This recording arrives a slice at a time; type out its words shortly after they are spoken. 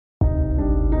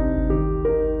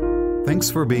Thanks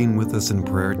for being with us in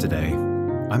prayer today.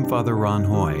 I'm Father Ron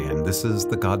Hoy, and this is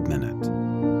the God Minute.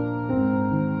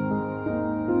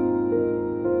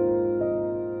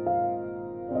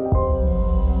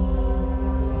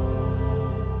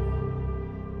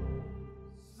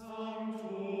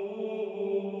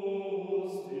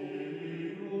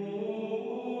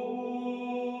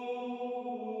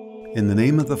 In the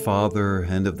name of the Father,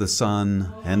 and of the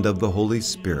Son, and of the Holy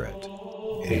Spirit.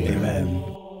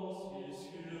 Amen.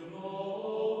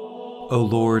 O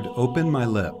Lord, open my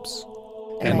lips,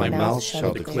 And my mouth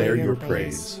shall declare your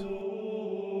praise.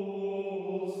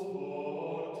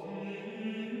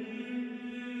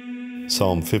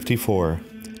 Psalm 54,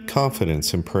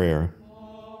 Confidence in Prayer.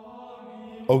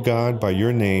 O God, by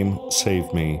your name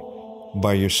save me.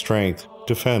 By your strength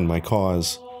defend my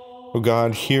cause. O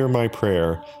God, hear my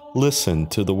prayer. Listen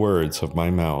to the words of my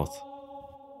mouth.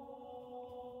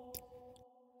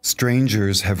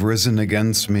 Strangers have risen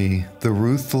against me, the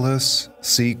ruthless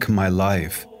seek my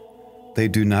life. They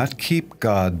do not keep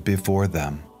God before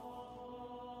them.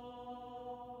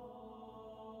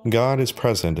 God is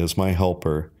present as my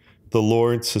helper. The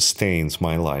Lord sustains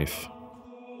my life.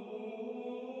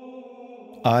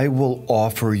 I will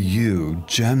offer you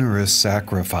generous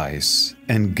sacrifice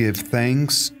and give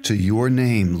thanks to your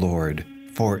name, Lord,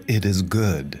 for it is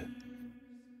good.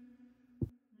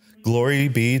 Glory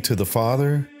be to the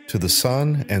Father, to the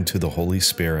Son, and to the Holy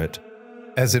Spirit.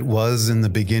 As it was in the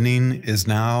beginning, is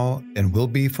now, and will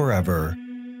be forever.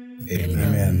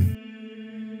 Amen.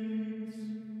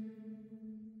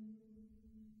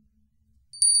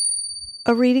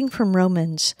 A reading from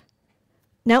Romans.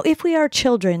 Now if we are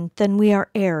children, then we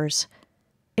are heirs,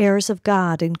 heirs of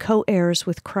God and co-heirs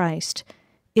with Christ,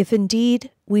 if indeed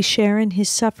we share in his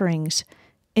sufferings,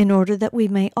 in order that we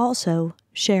may also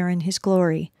share in his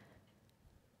glory.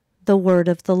 The word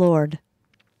of the Lord.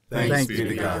 Thanks be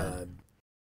to God.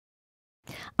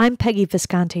 I'm Peggy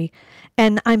Visconti,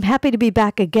 and I'm happy to be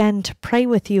back again to pray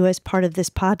with you as part of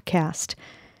this podcast.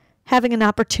 Having an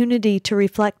opportunity to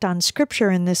reflect on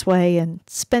Scripture in this way and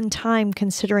spend time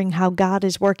considering how God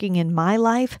is working in my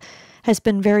life has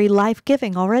been very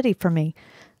life-giving already for me.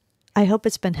 I hope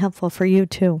it's been helpful for you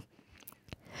too.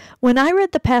 When I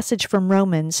read the passage from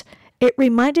Romans, it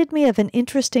reminded me of an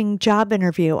interesting job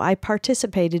interview I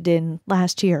participated in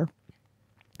last year.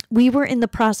 We were in the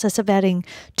process of adding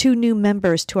 2 new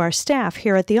members to our staff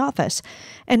here at the office,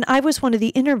 and I was one of the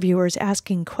interviewers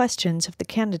asking questions of the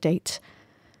candidates.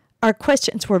 Our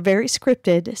questions were very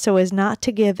scripted so as not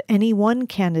to give any one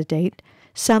candidate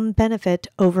some benefit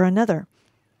over another.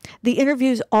 The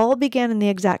interviews all began in the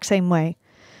exact same way.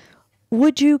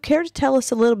 Would you care to tell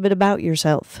us a little bit about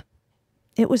yourself?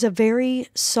 It was a very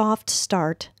soft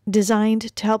start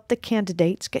designed to help the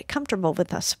candidates get comfortable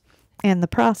with us and the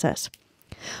process.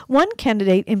 One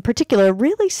candidate in particular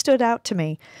really stood out to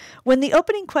me. When the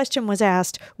opening question was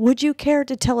asked, would you care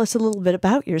to tell us a little bit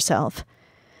about yourself?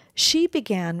 She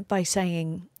began by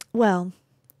saying, well,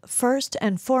 first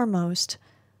and foremost,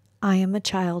 I am a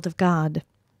child of God.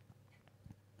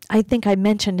 I think I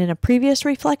mentioned in a previous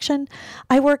reflection,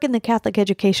 I work in the Catholic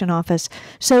Education Office,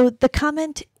 so the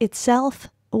comment itself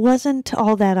wasn't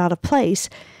all that out of place.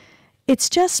 It's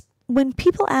just when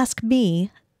people ask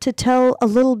me to tell a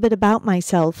little bit about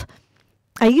myself,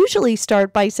 I usually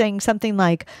start by saying something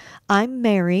like, I'm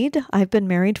married, I've been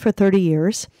married for 30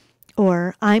 years,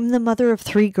 or I'm the mother of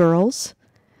 3 girls.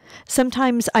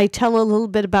 Sometimes I tell a little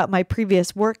bit about my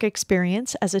previous work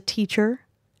experience as a teacher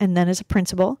and then as a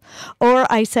principal,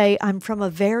 or I say I'm from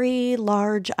a very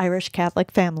large Irish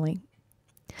Catholic family.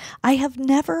 I have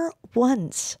never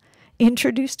once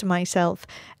introduced myself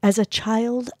as a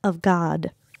child of God.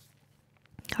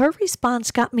 Her response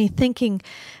got me thinking,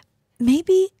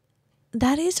 maybe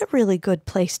that is a really good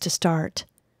place to start.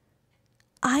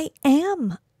 I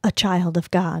am a child of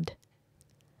God.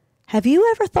 Have you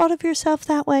ever thought of yourself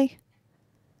that way?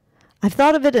 I've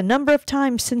thought of it a number of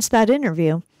times since that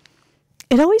interview.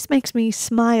 It always makes me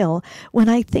smile when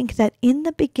I think that in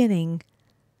the beginning,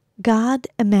 God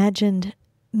imagined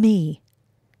me,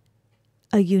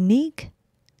 a unique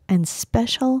and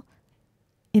special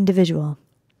individual.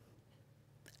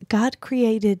 God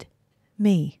created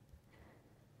me.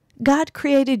 God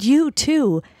created you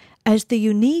too as the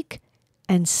unique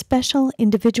and special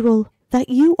individual that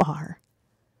you are.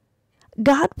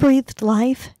 God breathed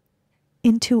life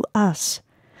into us,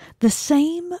 the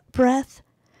same breath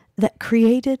that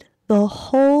created the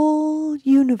whole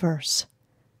universe,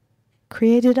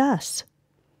 created us.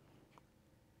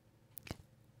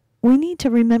 We need to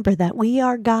remember that we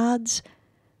are God's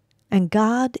and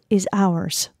God is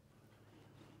ours.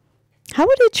 How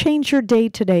would it change your day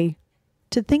today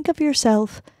to think of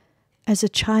yourself as a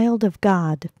child of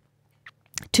God,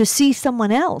 to see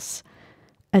someone else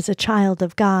as a child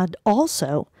of God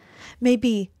also,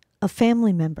 maybe a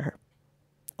family member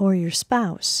or your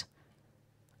spouse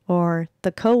or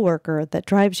the coworker that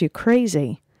drives you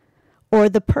crazy or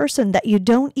the person that you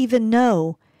don't even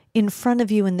know in front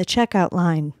of you in the checkout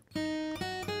line.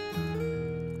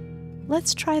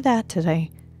 Let's try that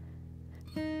today.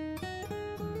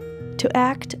 To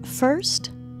act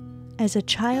first as a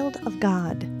child of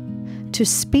God, to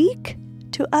speak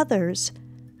to others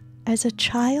as a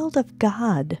child of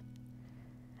God,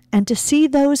 and to see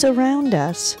those around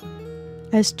us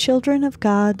as children of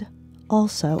God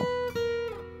also.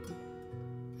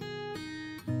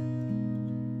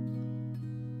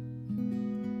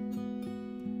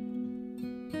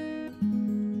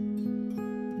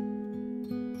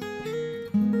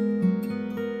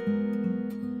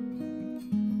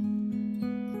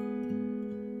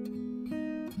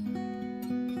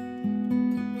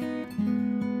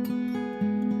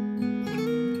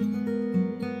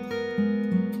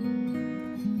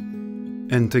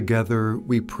 And together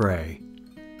we pray.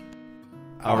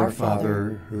 Our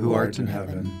Father, who art in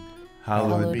heaven,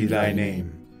 hallowed be thy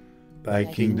name. Thy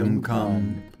kingdom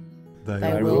come,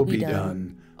 thy will be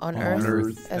done, on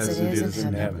earth as it is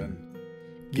in heaven.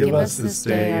 Give us this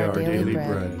day our daily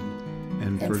bread,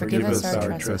 and forgive us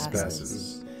our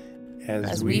trespasses,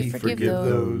 as we forgive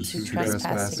those who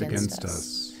trespass against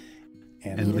us.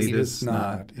 And lead us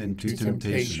not into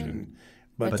temptation,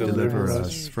 but deliver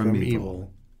us from evil.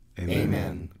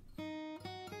 Amen.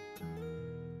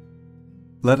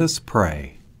 Let us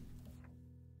pray.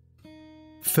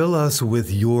 Fill us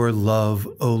with your love,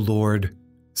 O Lord,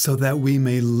 so that we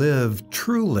may live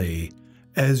truly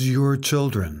as your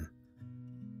children.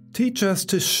 Teach us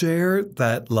to share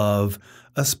that love,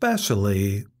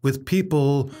 especially with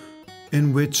people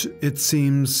in which it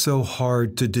seems so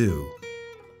hard to do.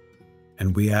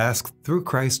 And we ask through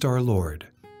Christ our Lord.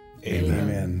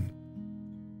 Amen.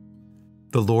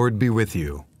 The Lord be with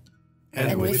you.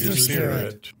 And with your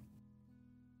spirit.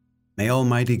 May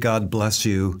Almighty God bless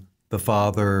you, the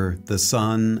Father, the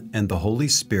Son, and the Holy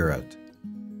Spirit.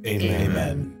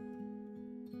 Amen.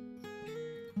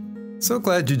 So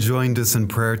glad you joined us in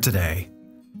prayer today.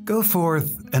 Go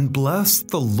forth and bless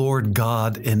the Lord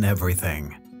God in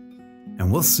everything. And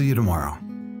we'll see you tomorrow.